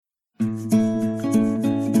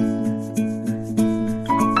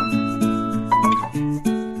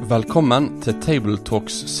Velkommen til Table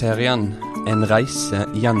Talks-serien En reise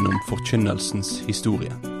gjennom forkynnelsens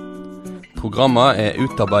historie. Programmet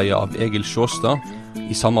utarbeidet av Egil Sjåstad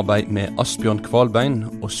i samarbeid med Asbjørn Kvalbein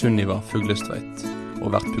og Sunniva Fuglestveit,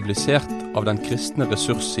 og vært publisert av den kristne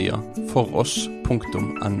ressurssida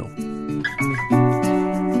foross.no.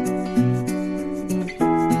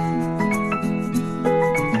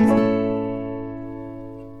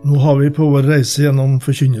 Nå har vi på vår reise gjennom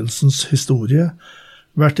forkynnelsens historie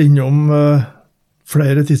vært innom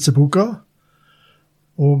flere tidsepoker,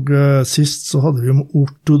 og sist så hadde vi om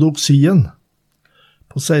ortodoksien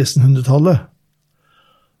på 1600-tallet.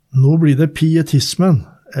 Nå blir det pietismen,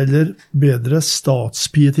 eller bedre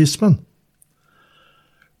statspietismen.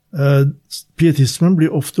 Pietismen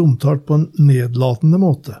blir ofte omtalt på en nedlatende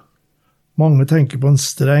måte. Mange tenker på en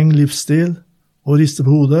streng livsstil og rister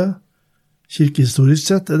på hodet. Kirkehistorisk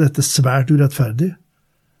sett dette svært urettferdig.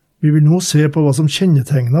 Vi vil nå se på hva som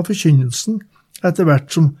kjennetegnet forkynnelsen etter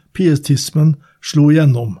hvert som pietismen slo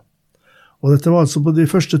igjennom. Og dette var altså på de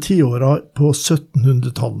første 10 årene på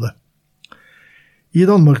 1700-tallet. I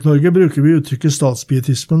Danmark-Norge bruker vi uttrykket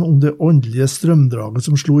statspietismen om det åndelige strømdraget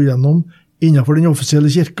som slo igjennom innenfor den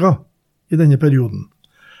offisielle kirka i denne perioden.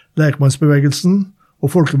 Lekmannsbevegelsen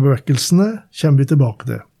og folkebevegelsene kommer vi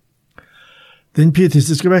tilbake til. Den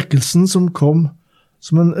pietistiske vekkelsen som kom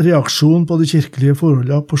som en reaksjon på de kirkelige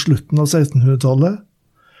forholdene på slutten av 1600-tallet,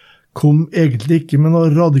 kom egentlig ikke med noe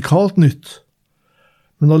radikalt nytt,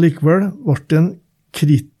 men allikevel ble det en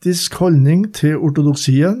kritisk holdning til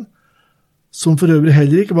ortodoksien, som for øvrig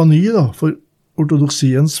heller ikke var ny, for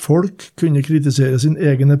ortodoksiens folk kunne kritisere sin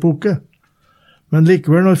egen epoke. Men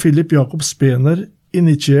likevel, når Philip Jakob Spener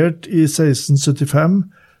initierte i 1675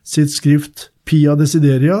 sitt skrift Pia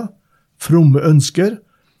Desideria, fromme ønsker,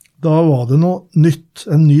 da var det noe nytt,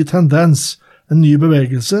 en ny tendens, en ny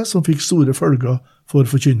bevegelse som fikk store følger for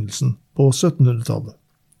forkynnelsen på 1700-tallet.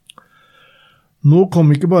 Nå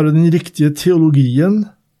kom ikke bare den riktige teologien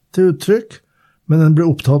til uttrykk, men den ble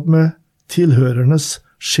opptatt med tilhørernes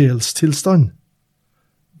sjelstilstand.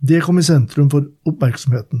 Det kom i sentrum for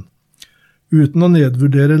oppmerksomheten. Uten å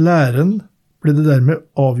nedvurdere læren ble det dermed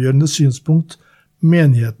avgjørende synspunkt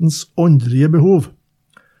menighetens åndelige behov.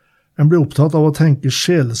 En ble opptatt av å tenke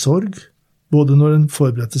sjelesorg, både når en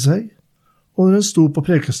forberedte seg, og når en sto på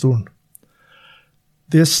prekestolen.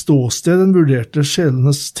 Det ståsted en vurderte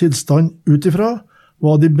sjelenes tilstand utifra,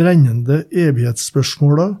 var de brennende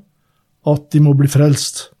evighetsspørsmålene, at de må bli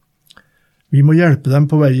frelst. Vi må hjelpe dem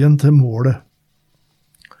på veien til målet.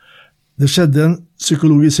 Det skjedde en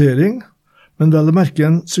psykologisering, men vel å merke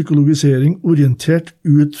en psykologisering orientert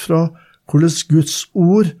ut fra hvordan Guds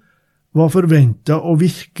ord var forventet å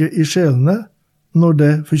virke i sjelene når det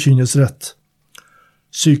forkynnes rett.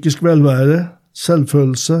 Psykisk velvære,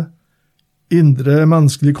 selvfølelse, indre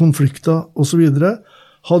menneskelige konflikter osv.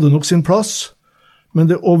 hadde nok sin plass, men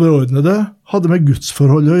det overordnede hadde med Guds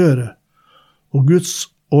forhold å gjøre. Og Guds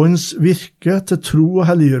ånds virke til tro og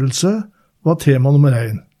helliggjørelse var tema nummer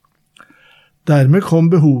 1. Dermed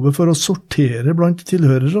kom behovet for å sortere blant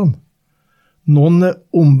tilhørerne. Noen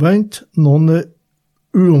omvendt, noen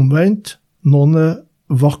uomvendt, noen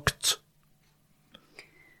vakt.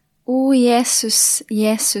 O Jesus,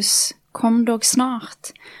 Jesus, kom dog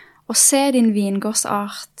snart, og se din vingårds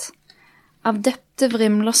art. Av døpte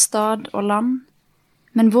vrimler stad og land,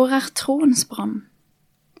 men hvor troens brann?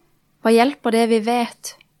 Hva hjelper det vi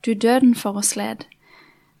vet, du døden for oss led,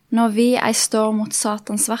 når vi ei står mot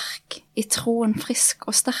Satans verk, i troen frisk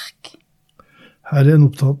og sterk? Her en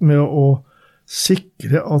opptatt med å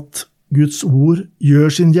sikre at Guds ord gjør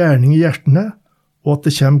sin gjerning i hjertene, og at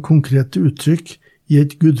det kommer konkrete uttrykk i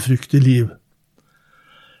et gudfryktig liv.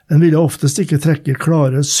 En ville oftest ikke trekke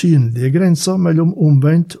klare, synlige grenser mellom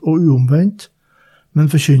omvendt og uomvendt,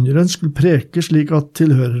 men forkynneren skulle preke slik at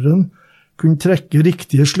tilhøreren kunne trekke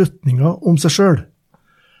riktige slutninger om seg selv.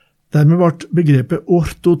 Dermed ble begrepet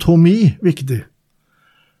ortotomi viktig.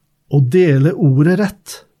 Å dele ordet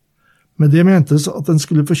rett. Med det mentes at en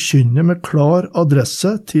skulle forkynne med klar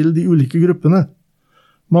adresse til de ulike gruppene.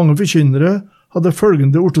 Mange forkynnere hadde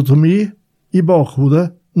følgende ortotomi i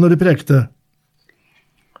bakhodet når de prekte.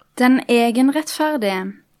 Den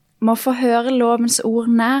egenrettferdige må få høre lovens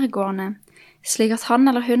ord nærgående, slik at han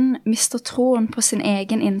eller hun mister troen på sin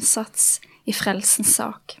egen innsats i frelsens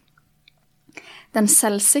sak. Den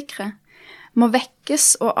selvsikre må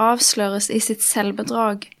vekkes og avsløres i sitt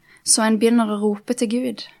selvbedrag, så en begynner å rope til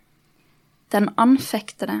Gud. Den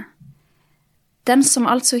anfektede, den som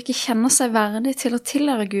altså ikke kjenner seg verdig til å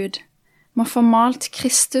tilhøre Gud, må få malt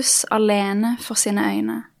Kristus alene for sine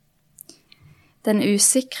øyne. Den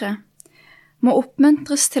usikre må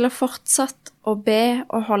oppmuntres til å fortsatt å be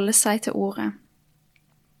og holde seg til ordet.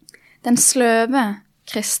 Den sløve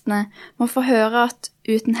kristne må få høre at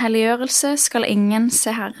uten helliggjørelse skal ingen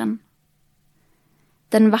se Herren.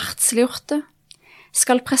 Den verdsliggjorte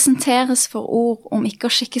skal presenteres for ord om ikke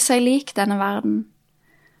å skikke seg lik denne verden.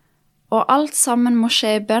 Og alt sammen må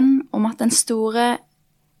skje i bønn om at den store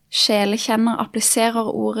sjelekjenner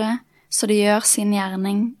appliserer ordet så det gjør sin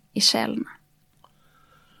gjerning i sjelene.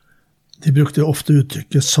 De brukte ofte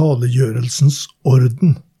uttrykket saliggjørelsens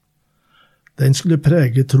orden. Den skulle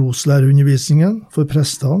prege troslæreundervisningen for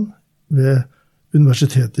prestene ved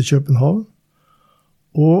Universitetet i København,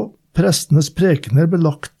 og prestenes prekener ble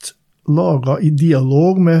laget i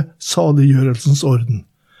dialog med saliggjørelsens orden.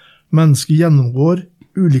 Mennesket gjennomgår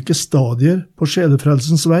ulike stadier på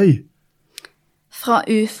sjelefrelsens vei. Fra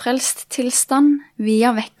ufrelst tilstand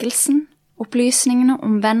via vekkelsen, opplysningene,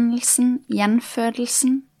 omvendelsen,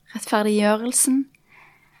 gjenfødelsen, rettferdiggjørelsen,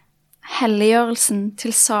 helliggjørelsen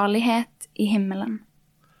til salighet i himmelen.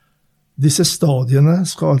 Disse stadiene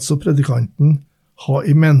skal altså predikanten ha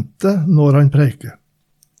i mente når han preker.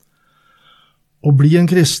 Å bli en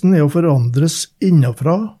kristen å forandres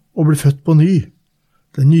innenfra og bli født på ny.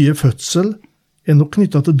 Den nye fødsel nok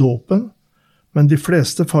knyttet til dåpen, men de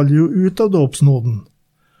fleste faller jo ut av dåpsnåden.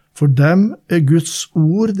 For dem Guds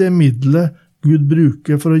ord det middelet Gud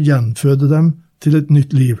bruker for å gjenføde dem til et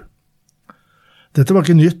nytt liv. Dette var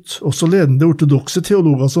ikke nytt. Også ledende ortodokse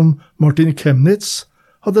teologer som Martin Chemnitz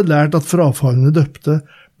hadde lært at frafallende døpte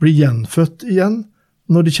blir gjenfødt igjen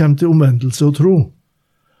når de kommer til omvendelse og tro.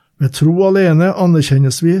 Ved tro alene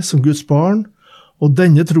anerkjennes vi som Guds barn, og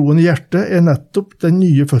denne troen i hjertet nettopp den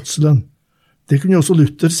nye fødselen. Det kunne også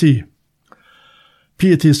Luther si.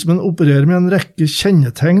 Pietismen opererer med en rekke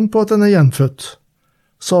kjennetegn på at den gjenfødt.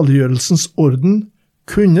 Saliggjørelsens orden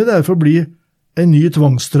kunne derfor bli en ny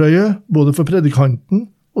tvangstrøye både for predikanten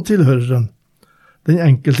og tilhøreren. Den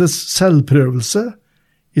enkeltes selvprøvelse,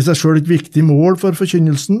 i seg selv et viktig mål for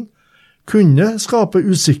forkynnelsen, kunne skape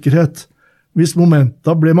usikkerhet hvis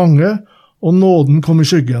momenter ble mange og nåden kom i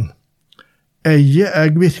skyggen. Eier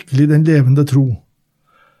jeg virkelig den levende tro?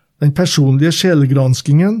 Den personlige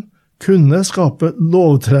sjelegranskingen kunne skape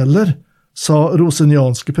lovtreller, sa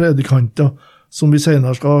rosenianske predikanter, som vi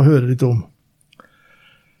senere skal høre litt om.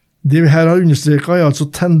 Det vi her har understreket altså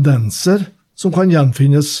tendenser som kan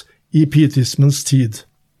gjenfinnes i pietismens tid.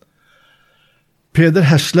 Peder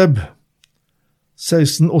Hersleb,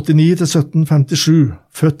 1689–1757,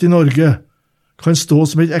 født i Norge, kan stå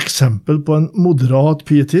som et eksempel på en moderat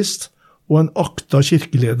pietist og en akta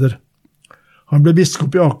kirkeleder. Han ble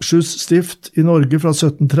biskop i Akershus stift i Norge fra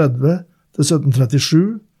 1730 til 1737,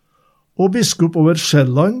 og biskop over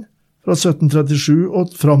Sjælland fra 1737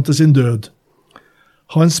 og fram til sin død.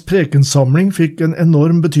 Hans prekensamling fikk en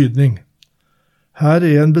enorm betydning. Her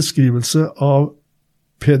en beskrivelse av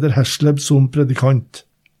Peder Hersleb som predikant.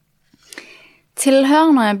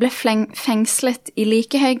 Tilhørende ble fengslet i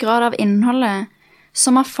like høy grad av innholdet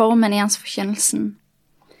som av formen i hans forkynnelsen.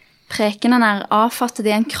 Prekenen avfattet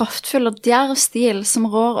i en kraftfull og djerv stil som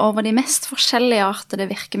rår over de mest forskjellige artede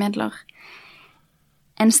virkemidler.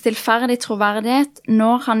 En stillferdig troverdighet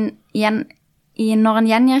når han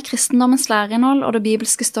gjengir kristendommens læreinnhold og det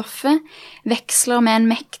bibelske stoffet, veksler med en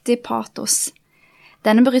mektig patos.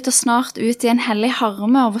 Denne bryter snart ut i en hellig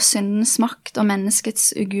harme over syndens makt og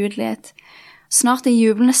menneskets ugudelighet, snart i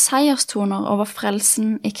jublende seierstoner over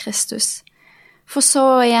frelsen i Kristus, for så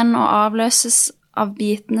igjen å avløses av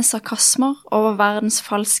bitende sarkasmer over verdens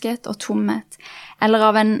falskhet og tomhet, eller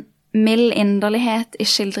av en mild inderlighet i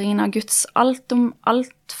skildringen av Guds alt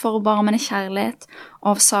forbarmende kjærlighet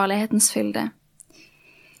og av salighetens fylde.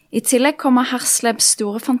 I tillegg kommer Herslebs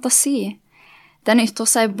store fantasi. Den ytrer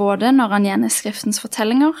seg både når han gjennom skriftens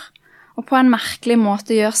fortellinger, og på en merkelig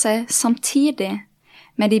måte gjør seg samtidig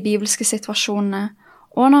med de bibelske situasjonene,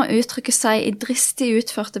 og når uttrykker seg i dristig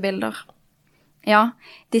utførte bilder. Ja,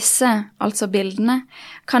 disse, altså bildene,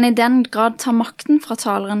 kan i den grad ta makten fra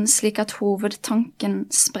taleren slik at hovedtanken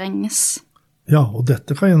sprenges. Ja, og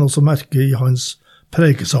dette kan en også merke i hans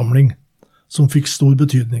prekesamling, som fikk stor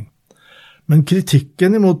betydning. Men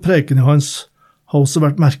kritikken imot prekene hans har også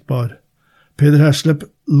vært merkbar. Peder Hersleb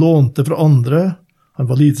lånte fra andre, han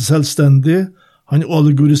var lite selvstendig, han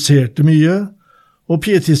allegoriserte mye, og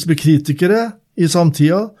pietismekritikere i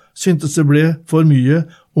samtida syntes det ble for mye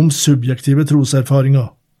om subjektive troserfaringer.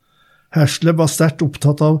 Hersleb var sterkt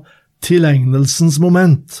opptatt av tilegnelsens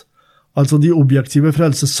moment, altså de objektive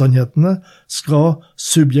frelsessannhetene skal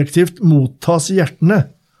subjektivt mottas i hjertene,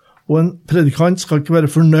 og en predikant skal ikke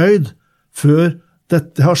være fornøyd før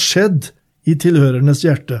dette har skjedd i tilhørernes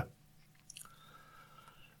hjerte.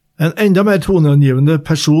 En enda mer toneangivende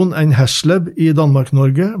person enn Hersleb i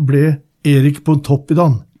Danmark-Norge ble Erik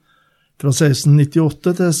Pontoppidan, fra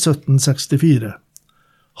 1698 til 1764.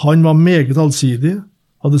 Han var meget allsidig,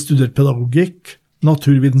 hadde studert pedagogikk,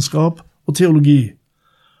 naturvitenskap og teologi.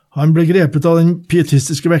 Han ble grepet av den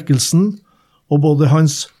pietistiske vekkelsen, og både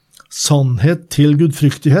hans sannhet til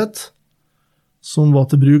gudfryktighet, som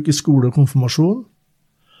var til bruk i skole og konfirmasjon,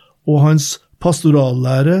 og hans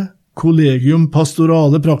pastorallære, collegium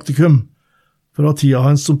pastorale practicum, fra tida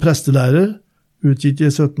hans som prestelærer, utgitt i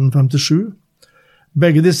 1757.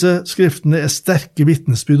 Begge disse skriftene er sterke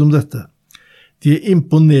vitnesbyrd om dette. De er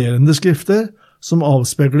imponerende skrifter som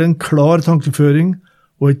avspegler en klar tankeføring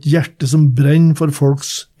og et hjerte som brenner for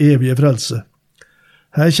folks evige frelse.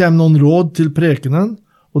 Her kommer noen råd til prekenen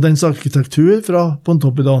og dens arkitektur fra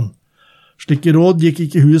Pontoppidan. Slike råd gikk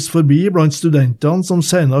ikke hus forbi blant studentene som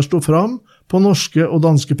senere stod fram på norske og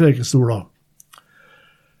danske prekestoler.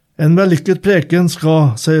 En vellykket preken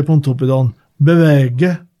skal, sier Pontoppidan,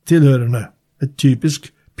 bevege tilhørende, et typisk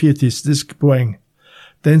pietistisk poeng.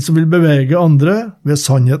 Den som vil bevege andre ved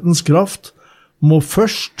sannhetens kraft, må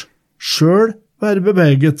først selv være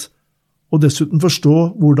beveget, og dessuten forstå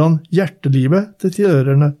hvordan hjertelivet til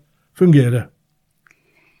tilhørende fungerer.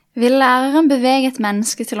 Vil læreren bevege et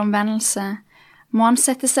menneske til omvendelse, må han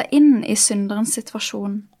sette seg inn i synderens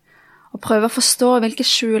situasjon, og prøve å forstå hvilke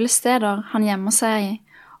skjulesteder han gjemmer seg i,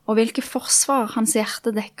 og hvilke forsvar hans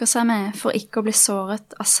hjerte dekker seg med for ikke å bli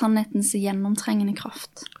såret av sannhetens gjennomtrengende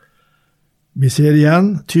kraft. Vi ser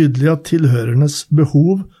igjen tydelig at tilhørendes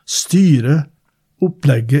behov styrer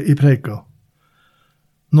opplegget i preika.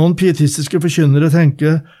 Noen pietistiske forkynnere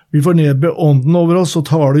tenker vi får nedbe ånden over oss og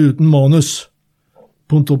tale uten manus.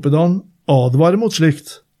 Pontoppidan advarer mot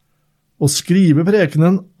slikt. Å skrive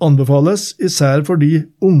prekenen anbefales især for de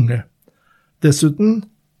unge. Dessuten,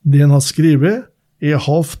 det han har skrevet er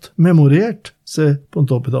halvt memorert, sier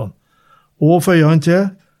Pontoppidan. Og føyer han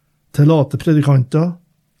til late predikanter,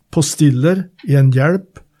 postiller i en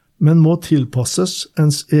hjelp, men må tilpasses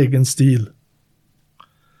ens egen stil.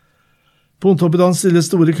 Pontoppidan stiller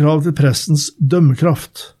store krav til prestens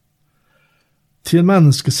dømmekraft. Til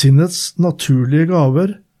menneskesinnets naturlige gaver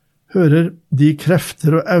hører de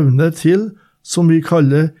krefter og evner til som vi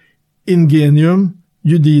kaller ingenium,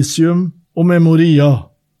 judicium og memoria.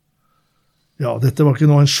 Ja, dette var ikke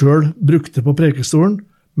noe han selv brukte på prekestolen,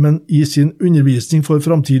 men i sin undervisning for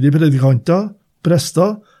framtidige predikanter,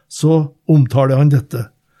 prester, så omtaler han dette.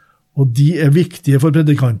 Og de er viktige for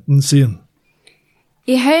predikanten sin.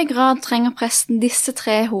 I høy grad trenger presten disse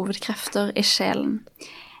 3 hovedkrefter i sjelen,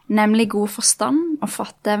 nemlig god forstand og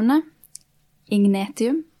fatteevne,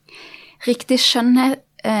 ignetium, riktig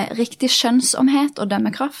skjønnsomhet og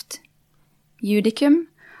dømmekraft, judicum,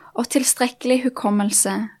 og tilstrekkelig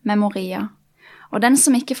hukommelse, memoria. Og den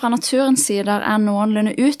som ikke fra naturens sider er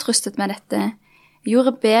noenlunde utrustet med dette,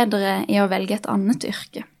 gjorde bedre i å velge et annet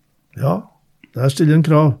yrke. Ja, der stiller en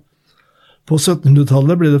krav. På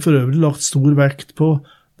 1700-tallet ble det for øvrig lagt stor vekt på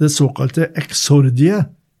det såkalte exordiet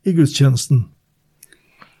i gudstjenesten.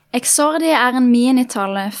 Exordiet er en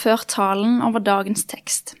minitale før talen over dagens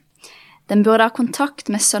tekst. Den burde ha kontakt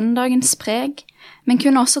med søndagens preg, men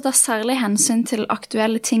kunne også ta særlig hensyn til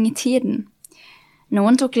aktuelle ting i tiden.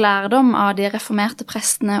 Noen tok lærdom av de reformerte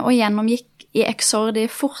prestene og gjennomgikk i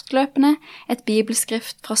exordiet fortløpende et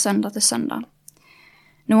bibelskrift fra søndag til søndag.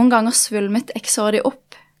 Noen ganger svulmet exordiet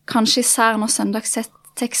opp, kanskje især når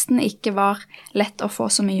søndagsteksten ikke var lett å få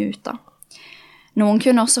så mye ut av. Noen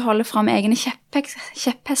kunne også holde fram egne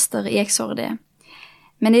kjepphester i exordiet.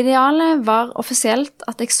 Men idealet var offisielt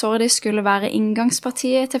at exordiet skulle være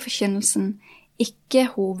inngangspartiet til forkynnelsen, ikke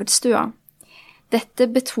hovedstua. Dette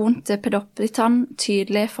betonte Pontoppidan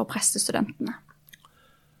tydelig for prestestudentene.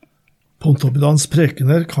 Pontoppidans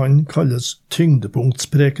prekener kan kalles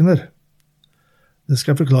tyngdepunktsprekener. Det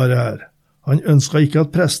skal jeg forklare her. Han ønsket ikke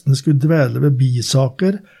at prestene skulle dvele ved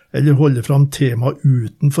bisaker eller holde fram tema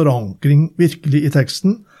uten forankring virkelig i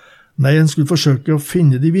teksten. Nei, han skulle forsøke å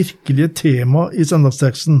finne de virkelige tema i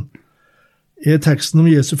søndagsteksten. Er teksten om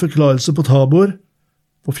Jesu forklarelse på Tabor,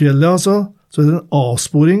 på fjellet altså, så er det en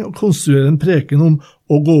avsporing å konstruere en preken om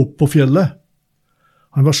å gå opp på fjellet.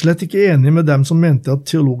 Han var slett ikke enig med dem som mente at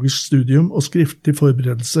teologisk studium og skriftlig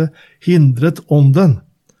forberedelse hindret ånden.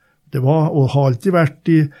 Det var og har alltid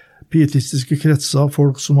vært i pietistiske kretser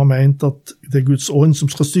folk som har ment at det er Guds ånd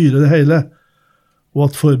som skal styre det hele, og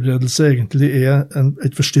at forberedelse egentlig er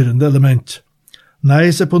et forstyrrende element. Nei,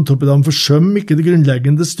 sier Pontoppidan, forsøm ikke det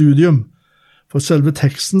grunnleggende studium, for selve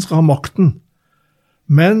teksten skal ha makten.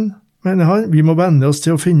 Men, mener han, vi må venne oss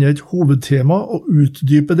til å finne et hovedtema og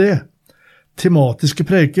utdype det. Tematiske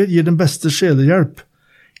preker gir den beste sjelehjelp.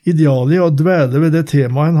 idealet i å dvele ved det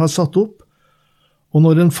temaet en har satt opp, og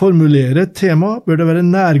når en formulerer et tema, bør det være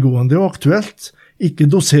nærgående og aktuelt, ikke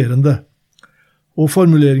doserende. Og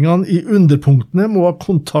formuleringene i underpunktene må ha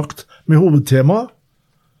kontakt med hovedtema,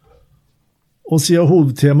 og siden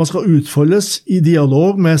hovedtema skal utfoldes i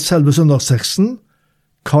dialog med selve søndagsteksten,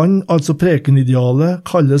 kan altså prekenidealet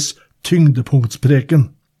kalles tyngdepunktspreken.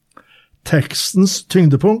 Tekstens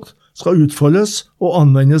tyngdepunkt skal utfoldes og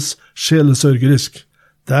anvendes sjelesørgerisk.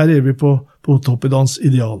 Der vi på Pontoppidans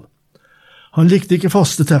ideal. Han likte ikke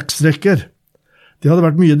faste tekstrekker. Det hadde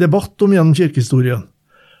vært mye debatt om gjennom kirkehistorien.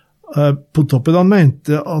 Pontoppidan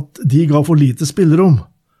mente at de ga for lite spillerom.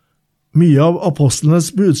 Mye av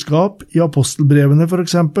apostlenes budskap i apostelbrevene for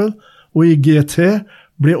eksempel, og i GT,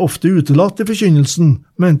 ble ofte utelatt i forkynnelsen,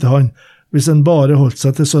 mente han, hvis en bare holdt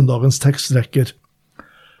seg til søndagens tekstrekker.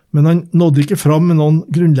 Men han nådde ikke fram med noen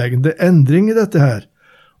grunnleggende endring i dette her,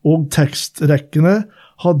 og tekstrekkene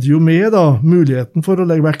hadde jo med muligheten for å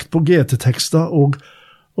legge vekt på GT-tekster og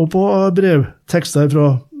på tekster fra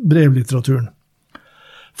brevlitteraturen.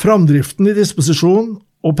 Framdriften i disposisjon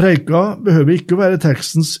og preika behøver ikke å være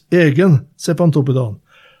tekstens egen, sier Pontoppidan.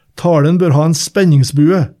 Talen bør ha en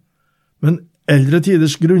spenningsbue, men eldre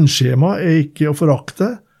tiders grunnskjema ikke å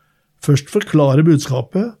forakte. Først forklare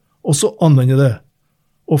budskapet, og så anvende det.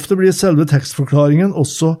 Ofte blir selve tekstforklaringen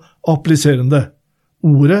også appliserende.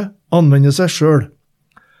 Ordet anvender seg selv.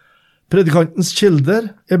 Predikantens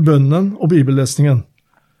kilder bønnen og bibellesningen,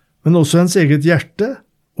 men også ens eget hjerte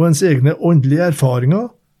og ens egne åndelige erfaringer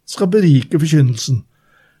skal berike forkynnelsen.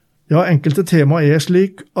 Ja, enkelte tema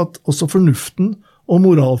slik at også fornuften og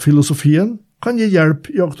moralfilosofien kan gi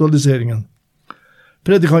hjelp i aktualiseringen.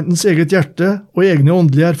 Predikantens eget hjerte og egne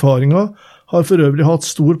åndelige erfaringer har for øvrig hatt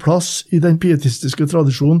stor plass i den pietistiske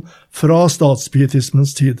tradisjonen fra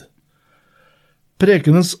statspietismens tid.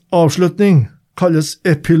 Prekenens avslutning kalles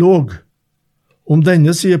epilog. Om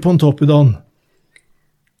denne sier Pontoppidan: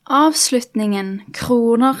 Avslutningen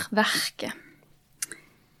kroner verket.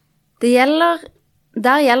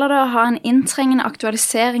 Der gjelder det å ha en inntrengende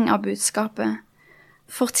aktualisering av budskapet,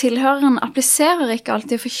 for tilhøreren appliserer ikke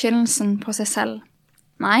alltid forkynnelsen på seg selv.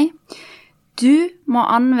 Nei, du må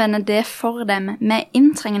anvende det for dem med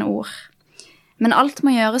inntrengende ord. Men alt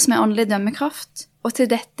må gjøres med åndelig dømmekraft, og til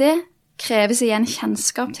dette kreves igjen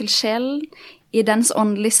kjennskap til sjelen i dens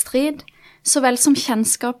åndelige strid, så vel som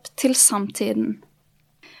kjennskap til samtiden.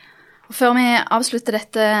 Og før vi avslutter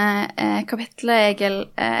dette kapitlet, Egil,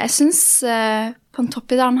 jeg synes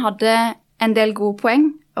Pontoppidan hadde en del gode poeng,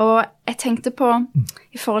 og jeg tenkte på,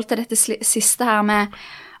 i forhold til dette siste her med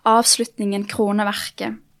avslutningen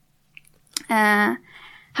kroneverket.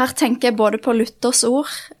 Her tenker jeg både på Luthers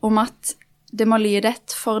ord om at det må lyde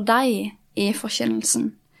et for deg i forkynnelsen.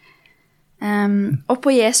 Og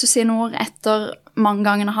på Jesus sine ord etter mange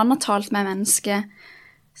ganger når han har talt med mennesket,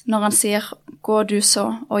 når han sier, gå du så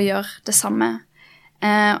og gjør det samme.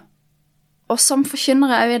 Og som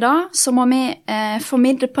forkynnere også i dag, så må vi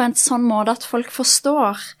formidle på en sånn måte at folk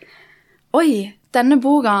forstår, oi, denne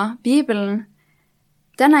boka, Bibelen,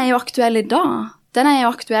 den jo aktuell i dag, den jo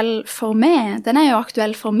aktuell for meg, den jo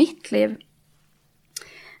aktuell for mitt liv.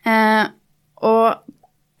 Og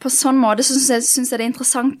på sånn måte så synes jeg det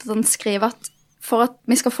interessant at han skriver at for at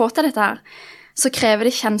vi skal få til dette her, så krever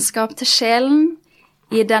det kjennskap til sjelen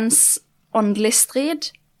i dens åndelige strid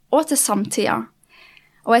og til samtida.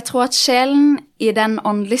 Og jeg tror at sjelen i den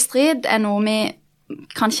åndelige strid noe vi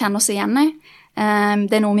kan kjenne oss igjen i.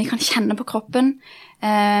 Det noe vi kan kjenne på kroppen,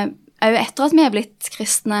 også etter at vi blitt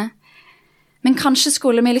kristne. Men kanskje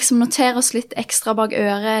skulle vi liksom notere oss litt ekstra bak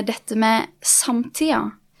øret dette med samtida.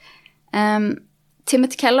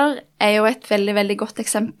 Timothy Keller jo et veldig, veldig godt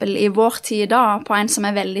eksempel i vår tid da, på en som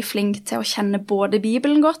veldig flink til å kjenne både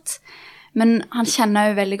Bibelen godt, men han kjenner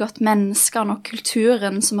jo veldig godt menneskene og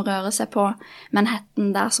kulturen som rører seg på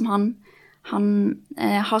Manhattan, der som han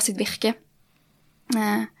har sitt virke.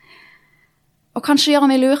 Og kanskje gjør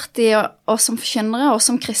vi lurt i oss som forkynnere og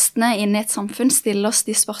som kristne inne i et samfunn stille oss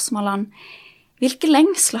de spørsmålene. Hvilke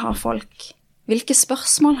lengsler har folk? Hvilke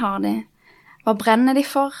spørsmål har de? Hva brenner de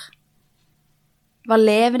for? Hva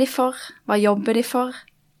lever de for? Hva jobber de for?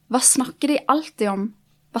 Hva snakker de alltid om?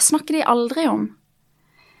 Hva snakker de aldri om?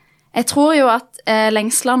 Jeg tror jo at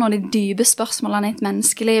lengslene og de dype spørsmålene i et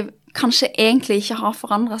menneskeliv kanskje egentlig ikke har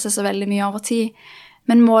forandret seg så veldig mye over tid,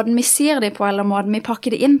 men måten vi sier de på, eller måten vi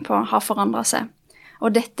pakker de inn på, har forandret seg.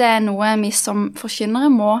 Og dette noe vi som forkynnere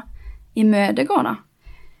må imøtegå da.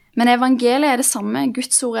 Men evangeliet det samme,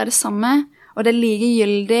 Guds ord det samme, og det like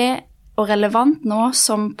gyldig og relevant nå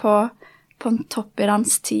som på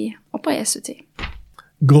Pontoppidans tid og på Jesu tid.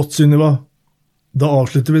 Godt, Sunniva. Da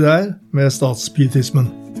avslutter vi der med statspietismen.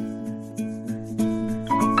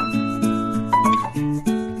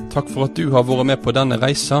 Takk for at du har vært med på denne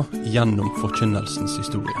reisa gjennom forkynnelsens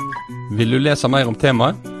historie. Vil du lese mer om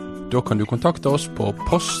temaet? Da kan du kontakte oss på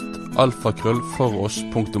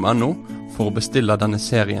post@foross.no for å bestille denne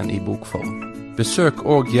serien i bokform. Besøk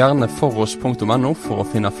også gjerne foross.no for å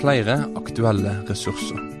finne flere aktuelle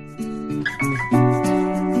ressurser.